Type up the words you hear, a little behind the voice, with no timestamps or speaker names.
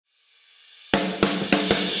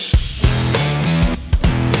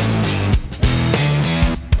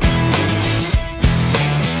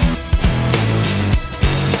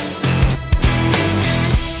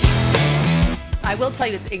tell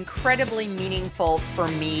you, it's incredibly meaningful for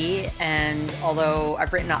me. And although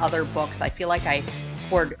I've written other books, I feel like I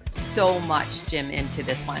poured so much, Jim, into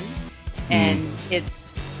this one. And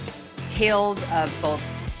it's tales of both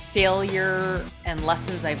failure and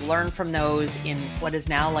lessons I've learned from those in what is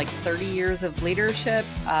now like 30 years of leadership,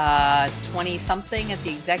 20 something at the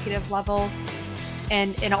executive level.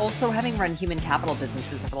 And also having run human capital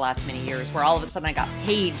businesses over the last many years, where all of a sudden I got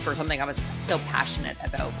paid for something I was so passionate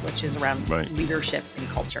about, which is around leadership and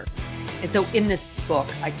culture. And so in this book,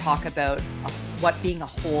 I talk about what being a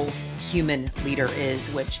whole human leader is,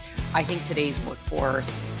 which I think today's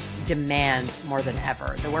workforce demands more than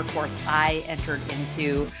ever. The workforce I entered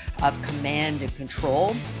into of command and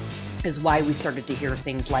control is why we started to hear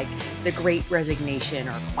things like the Great Resignation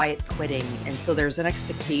or quiet quitting. And so there's an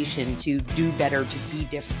expectation to do better, to be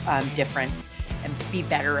different and be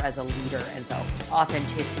better as a leader. And so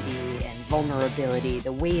authenticity and vulnerability,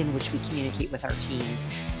 the way in which we communicate with our teams,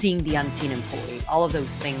 seeing the unseen employee, all of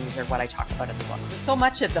those things are what I talk about in the book. There's so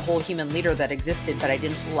much of the whole human leader that existed, but I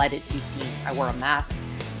didn't let it be seen. I wore a mask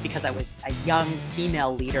because I was a young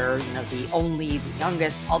female leader, you know, the only, the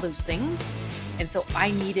youngest, all those things. And so I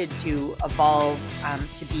needed to evolve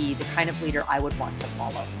to be the kind of leader I would want to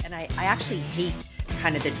follow. And I actually hate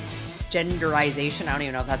kind of the genderization, I don't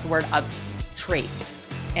even know if that's a word, of traits.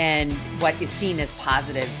 And what is seen as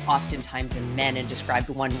positive oftentimes in men and described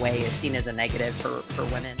one way is seen as a negative for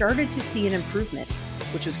women. Started to see an improvement,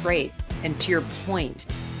 which was great. And to your point,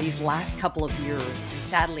 these last couple of years, and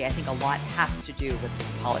sadly, I think a lot has to do with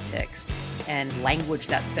politics and language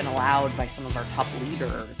that's been allowed by some of our top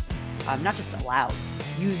leaders. Not just allowed,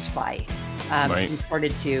 used by. We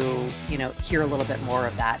started to, you know, hear a little bit more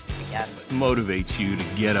of that again. What motivates you to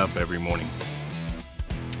get up every morning?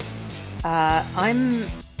 I'm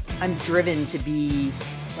driven to be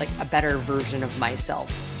like a better version of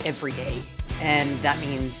myself every day. And that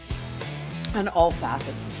means on all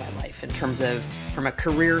facets of my life, in terms of from a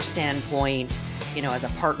career standpoint, you know, as a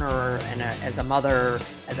partner and as a mother,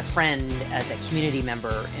 as a friend, as a community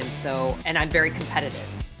member. And I'm very competitive.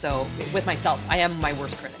 So with myself, I am my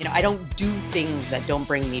worst critic. You know, I don't do things that don't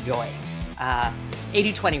bring me joy.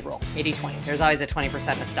 80-20 rule, 80-20. There's always a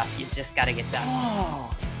 20% of stuff you just got to get done.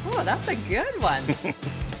 Oh, that's a good one.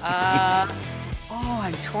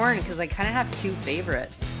 I'm torn because I kind of have two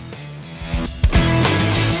favorites.